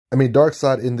I mean,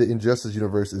 Darkseid in the Injustice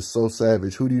universe is so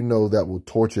savage. Who do you know that will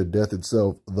torture death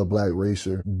itself, the Black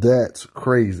Racer? That's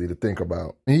crazy to think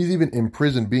about. And he's even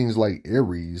imprisoned beings like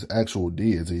Ares, actual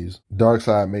deities.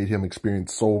 Darkseid made him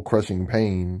experience soul-crushing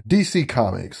pain. DC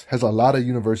Comics has a lot of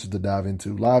universes to dive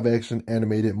into. Live action,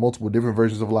 animated, multiple different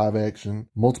versions of live action,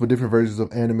 multiple different versions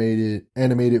of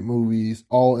animated movies,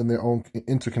 all in their own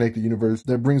interconnected universe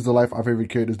that brings to life our favorite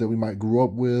characters that we might grow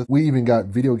up with. We even got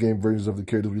video game versions of the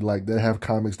characters we like that have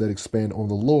comics that expand on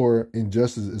the lore.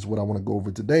 Injustice is what I want to go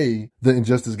over today. The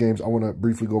Injustice games, I want to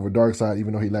briefly go over Darkseid,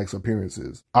 even though he lacks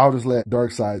appearances. I'll just let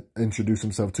Darkseid introduce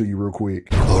himself to you real quick.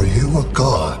 Are you a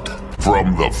god?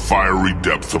 From the fiery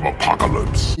depths of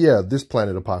Apocalypse. Yeah, this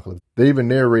planet Apocalypse. They even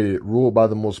narrated, ruled by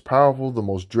the most powerful, the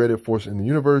most dreaded force in the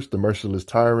universe, the merciless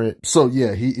tyrant. So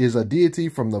yeah, he is a deity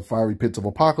from the fiery pits of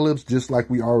Apocalypse, just like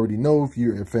we already know if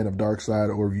you're a fan of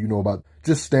Darkseid or if you know about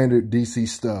just standard DC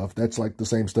stuff. That's like the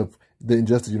same stuff the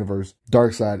Injustice universe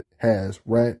Darkseid has,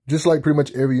 right? Just like pretty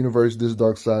much every universe, this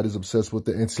Darkseid is obsessed with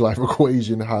the anti-life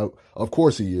equation. How, of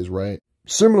course he is, right?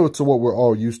 Similar to what we're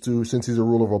all used to, since he's a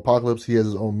ruler of Apocalypse, he has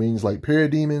his own means like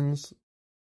parademons.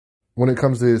 When it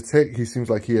comes to his tech, he seems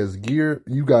like he has gear.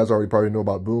 You guys already probably know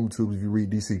about Boom Tube if you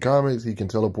read DC Comics. He can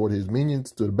teleport his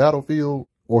minions to the battlefield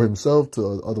or himself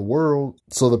to other worlds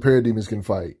so the parademons can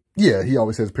fight. Yeah, he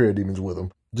always has parademons with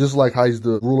him. Just like how he's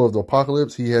the ruler of the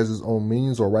Apocalypse, he has his own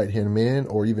minions or right-hand man,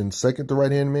 or even second to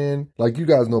right-hand man. Like you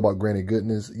guys know about Granny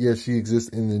Goodness. Yes, she exists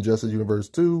in the Injustice universe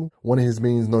too. One of his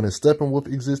minions known as Steppenwolf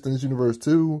exists in this universe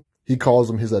too. He calls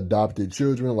them his adopted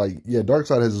children. Like, yeah,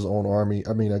 Darkseid has his own army.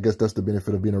 I mean, I guess that's the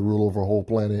benefit of being a ruler over a whole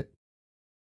planet.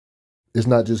 It's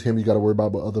not just him you got to worry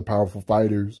about, but other powerful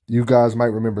fighters. You guys might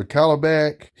remember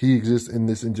Calabac. He exists in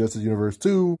this Injustice universe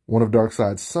too, one of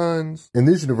Darkseid's sons. In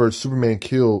this universe, Superman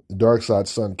killed Darkseid's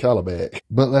son Calabac.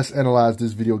 But let's analyze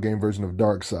this video game version of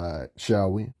Darkseid, shall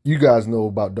we? You guys know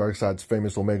about Darkseid's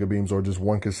famous Omega Beams, or just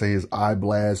one could say his Eye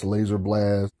Blast, Laser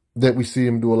Blast, that we see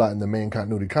him do a lot in the main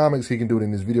continuity comics. He can do it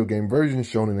in this video game version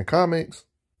shown in the comics.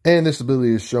 And this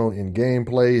ability is shown in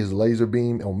gameplay. His laser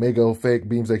beam, Omega effect,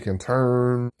 beams that can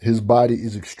turn. His body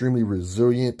is extremely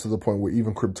resilient to the point where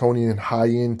even Kryptonian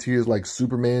high-end tiers like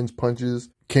Superman's punches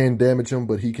can damage him,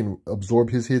 but he can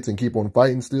absorb his hits and keep on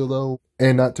fighting still though.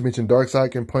 And not to mention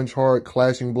Darkseid can punch hard,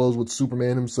 clashing blows with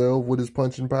Superman himself with his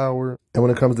punching power. And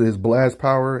when it comes to his blast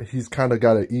power, he's kind of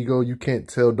got an ego. You can't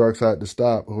tell Darkseid to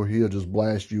stop or he'll just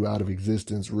blast you out of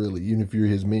existence really, even if you're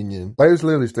his minion. Like it's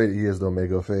literally stated he has the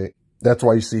Omega effect. That's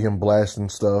why you see him blasting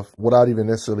stuff without even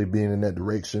necessarily being in that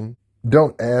direction.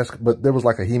 Don't ask, but there was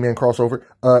like a He-Man crossover.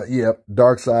 Yeah,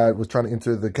 Darkseid was trying to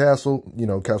enter the castle, you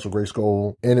know, Castle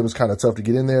Grayskull, and it was kind of tough to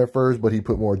get in there at first, but he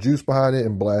put more juice behind it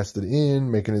and blasted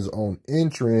in, making his own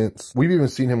entrance. We've even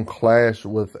seen him clash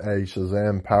with a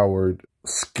Shazam-powered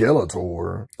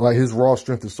Skeletor. Like his raw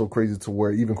strength is so crazy to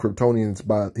where even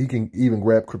Kryptonians he can even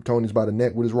grab Kryptonians by the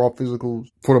neck with his raw physicals.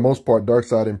 For the most part,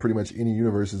 Darkseid in pretty much any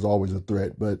universe is always a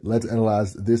threat, but let's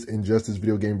analyze this Injustice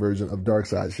video game version of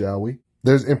Darkseid, shall we?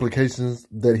 There's implications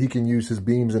that he can use his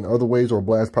beams in other ways or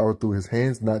blast power through his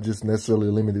hands, not just necessarily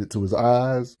limited to his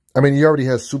eyes. I mean, he already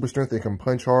has super strength and can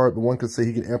punch hard, but one could say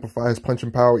he can amplify his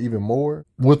punching power even more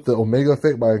with the Omega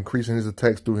effect by increasing his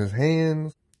attacks through his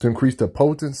hands to increase the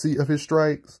potency of his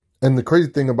strikes. And the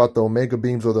crazy thing about the Omega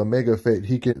beams or the Omega effect,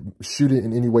 he can shoot it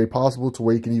in any way possible to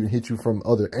where he can even hit you from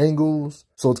other angles.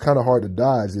 So it's kind of hard to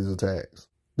dodge his attacks.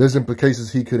 There's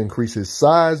implications he could increase his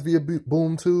size via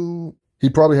Boom Tube. He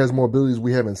probably has more abilities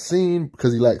we haven't seen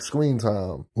because he lacks screen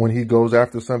time. When he goes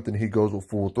after something, he goes with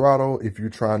full throttle. If you're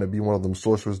trying to be one of them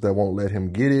sorcerers that won't let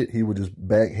him get it, he would just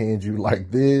backhand you like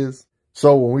this.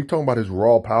 So when we talk about his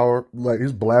raw power, like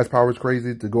his blast power is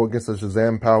crazy to go against a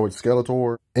Shazam-powered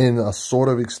Skeletor in a sort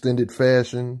of extended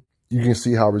fashion. You can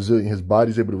see how resilient his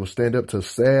body's able to stand up to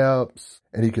stabs,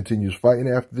 and he continues fighting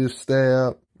after this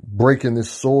stab, breaking this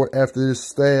sword after this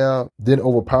stab, then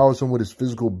overpowers him with his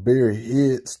physical bare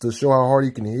hits to show how hard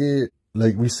he can hit.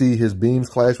 Like we see his beams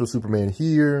clash with Superman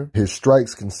here. His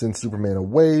strikes can send Superman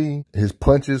away. His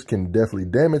punches can definitely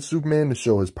damage Superman to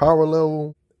show his power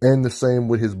level. And the same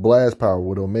with his blast power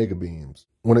with Omega beams.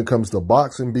 When it comes to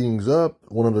boxing beings up,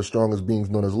 one of the strongest beings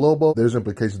known as Lobo, there's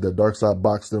implications that Darkseid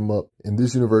boxed them up in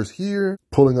this universe here,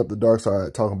 pulling up the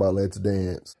Darkseid, talking about Let's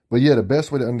Dance. But yeah, the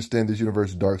best way to understand this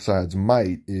universe Darkseid's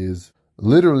might is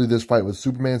literally this fight with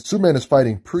Superman. Superman is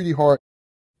fighting pretty hard.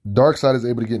 Darkseid is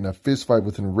able to get in a fist fight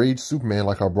with enraged Superman,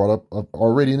 like I brought up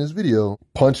already in this video,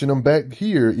 punching him back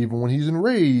here even when he's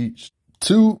enraged.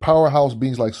 Two powerhouse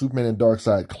beings like Superman and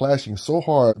Darkseid clashing so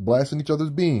hard, blasting each other's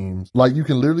beams. Like you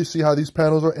can literally see how these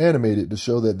panels are animated to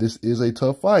show that this is a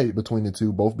tough fight between the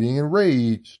two, both being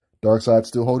enraged. Darkseid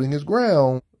still holding his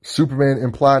ground. Superman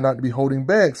implied not to be holding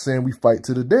back, saying we fight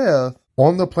to the death.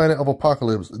 On the planet of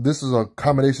Apocalypse, this is a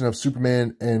combination of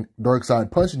Superman and Darkseid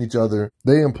punching each other.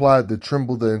 They implied to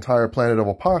tremble the entire planet of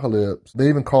Apocalypse. They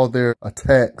even called their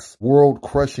attacks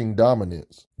world-crushing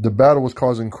dominance. The battle was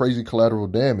causing crazy collateral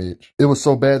damage. It was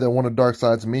so bad that one of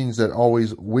Darkseid's minions that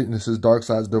always witnesses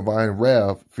Darkseid's divine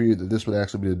wrath feared that this would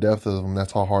actually be the death of him.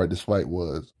 That's how hard this fight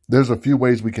was. There's a few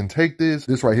ways we can take this.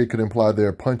 This right here could imply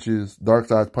their punches,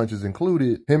 Darkseid's punches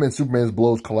included. Him and Superman's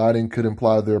blows colliding could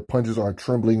imply their punches are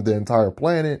trembling the entire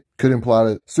planet. Could imply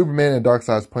that Superman and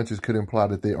Darkseid's punches could imply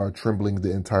that they are trembling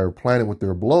the entire planet with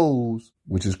their blows,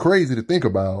 which is crazy to think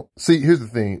about. See, here's the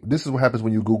thing. This is what happens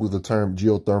when you Google the term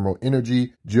geothermal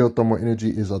energy. Geothermal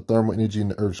energy is a thermal energy in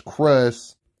the Earth's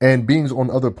crust. And beings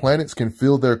on other planets can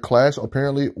feel their clash,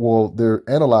 apparently. Well, they're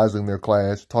analyzing their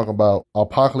clash, talking about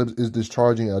Apocalypse is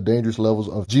discharging dangerous levels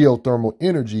of geothermal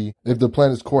energy. If the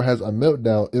planet's core has a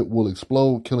meltdown, it will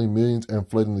explode, killing millions and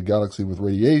flooding the galaxy with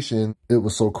radiation. It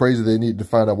was so crazy they needed to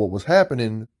find out what was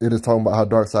happening. It is talking about how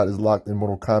Darkseid is locked in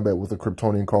mortal combat with a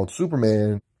Kryptonian called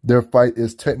Superman. Their fight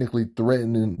is technically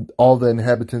threatening all the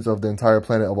inhabitants of the entire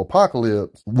planet of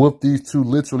Apocalypse, with these two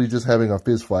literally just having a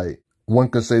fist fight. One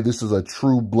could say this is a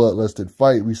true bloodlusted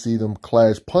fight. We see them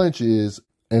clash punches,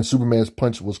 and Superman's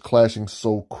punch was clashing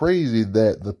so crazy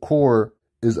that the core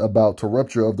is about to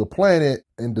rupture of the planet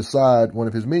and decide. One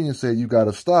of his minions said, "You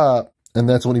gotta stop." And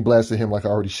that's when he blasted him like I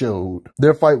already showed.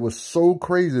 Their fight was so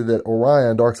crazy that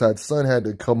Orion, Darkseid's son, had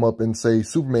to come up and say,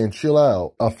 "Superman, chill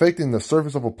out." Affecting the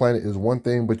surface of a planet is one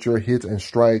thing, but your hits and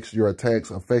strikes, your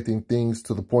attacks affecting things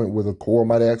to the point where the core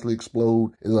might actually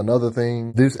explode is another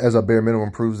thing. This, as a bare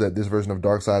minimum, proves that this version of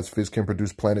Darkseid's fist can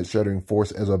produce planet-shattering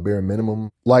force as a bare minimum.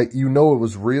 Like, you know it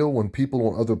was real when people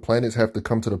on other planets have to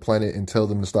come to the planet and tell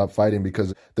them to stop fighting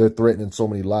because they're threatening so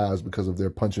many lives because of their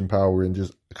punching power and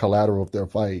just collateral of their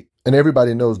fight. And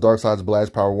everybody knows Darkseid's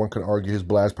blast power. One can argue his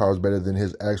blast power is better than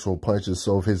his actual punches.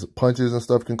 So if his punches and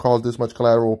stuff can cause this much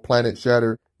collateral planet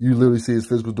shatter, you literally see his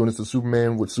physical doing this to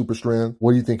Superman with super strength.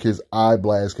 What do you think his eye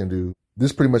blast can do?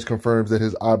 This pretty much confirms that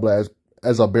his eye blast,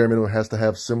 as a bare minimum, has to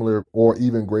have similar or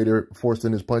even greater force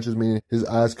than his punches, meaning his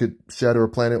eyes could shatter a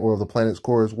planet or the planet's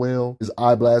core as well. His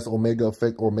eye blast, Omega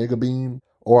effect, or Omega beam.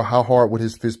 Or how hard would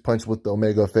his fist punch with the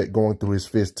Omega effect going through his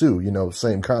fist too? You know,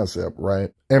 same concept, right?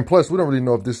 And plus, we don't really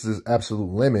know if this is his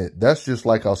absolute limit. That's just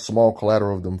like a small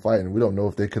collateral of them fighting. We don't know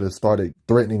if they could have started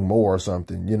threatening more or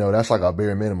something. You know, that's like a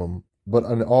bare minimum. But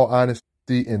in all honesty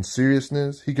and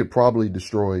seriousness, he could probably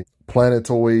destroy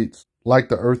planetoids like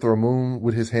the Earth or Moon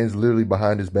with his hands literally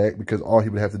behind his back, because all he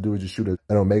would have to do is just shoot an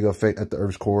Omega effect at the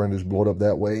Earth's core and just blow it up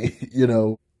that way, you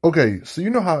know? Okay, so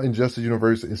you know how Injustice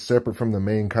Universe is separate from the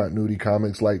main continuity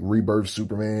comics like Rebirth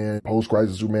Superman,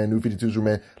 Post-Crisis Superman, New 52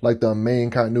 Superman, like the main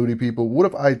continuity people? What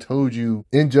if I told you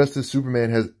Injustice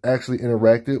Superman has actually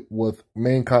interacted with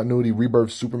main continuity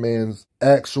Rebirth Superman's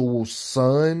actual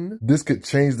son? This could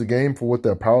change the game for what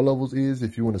their power levels is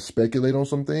if you want to speculate on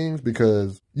some things,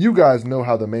 because you guys know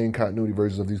how the main continuity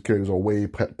versions of these characters are way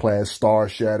past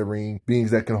star-shattering, beings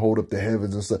that can hold up the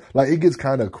heavens and stuff. Like, it gets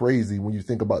kind of crazy when you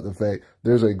think about the fact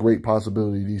there's a great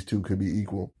possibility these two could be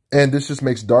equal. And this just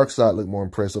makes Darkseid look more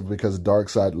impressive, because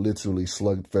Darkseid literally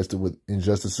slugfested with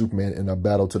Injustice Superman in a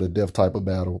battle to the death type of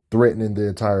battle, threatening the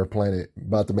entire planet,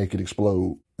 about to make it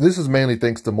explode. This is mainly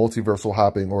thanks to multiversal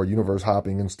hopping or universe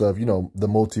hopping and stuff. You know, the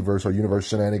multiverse or universe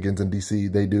shenanigans in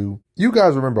DC, they do. You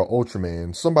guys remember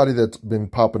Ultraman, somebody that's been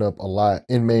popping up a lot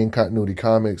in main continuity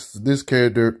comics. This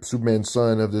character, Superman's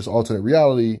son of this alternate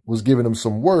reality, was giving him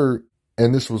some work,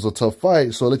 and this was a tough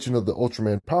fight. So I'll let you know the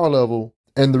Ultraman power level.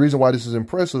 And the reason why this is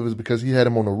impressive is because he had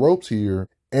him on the ropes here.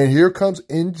 And here comes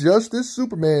Injustice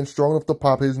Superman, strong enough to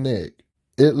pop his neck.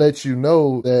 It lets you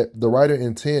know that the writer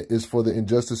intent is for the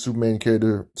Injustice Superman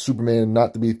character, Superman,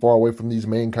 not to be far away from these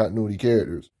main continuity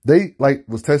characters. They, like,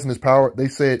 was testing his power. They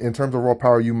said, in terms of raw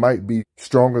power, you might be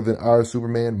stronger than our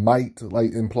Superman. Might,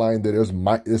 like, implying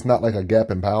that it's not like a gap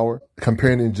in power.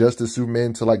 Comparing Injustice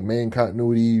Superman to, like, main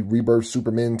continuity, Rebirth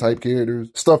Superman type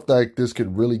characters. Stuff like this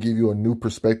could really give you a new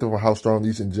perspective of how strong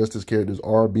these Injustice characters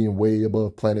are, being way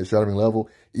above planet-shattering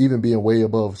level, even being way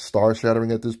above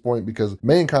star-shattering at this point, because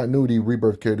main continuity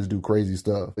Rebirth characters do crazy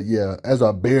stuff. But yeah, as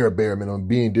a bare minimum,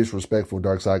 being disrespectful,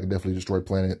 Darkseid can definitely destroy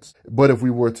planets. But if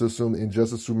we were to assume that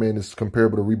Injustice Superman is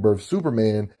comparable to Rebirth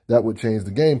Superman, that would change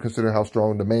the game, considering how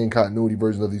strong the main continuity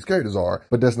versions of these characters are.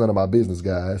 But that's none of my business,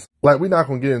 guys. Like, we're not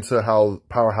going to get into how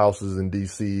powerhouses in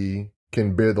DC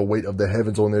can bear the weight of the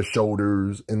heavens on their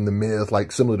shoulders in the myth,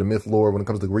 like similar to myth lore when it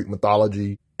comes to Greek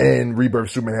mythology. And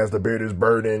Rebirth Superman has to bear this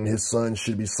burden. His son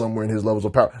should be somewhere in his levels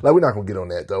of power. Like, we're not going to get on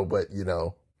that, though, but, you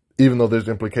know, Even though there's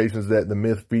implications that the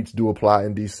myth feats do apply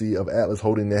in DC of Atlas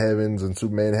holding the heavens and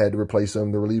Superman had to replace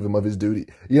him to relieve him of his duty.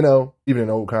 You know, even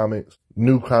in old comics.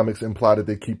 New comics imply that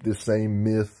they keep this same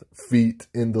myth feat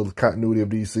in the continuity of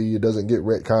DC. It doesn't get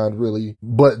retconned really.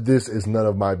 But this is none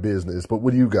of my business. But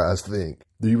what do you guys think?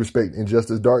 Do you respect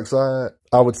Injustice Darkseid?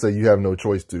 I would say you have no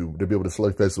choice to. To be able to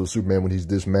slugfest with Superman when he's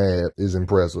this mad is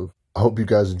impressive. I hope you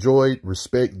guys enjoyed.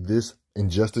 Respect this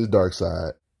Injustice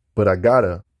Darkseid. But I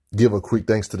gotta give a quick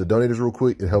thanks to the donators real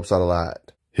quick. It helps out a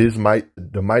lot. His might,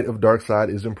 the might of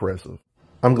Darkseid is impressive.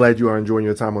 I'm glad you are enjoying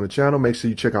your time on the channel. Make sure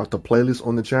you check out the playlist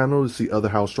on the channel to see other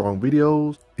How Strong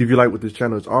videos. If you like what this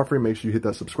channel is offering, make sure you hit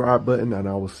that subscribe button, and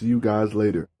I will see you guys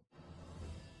later.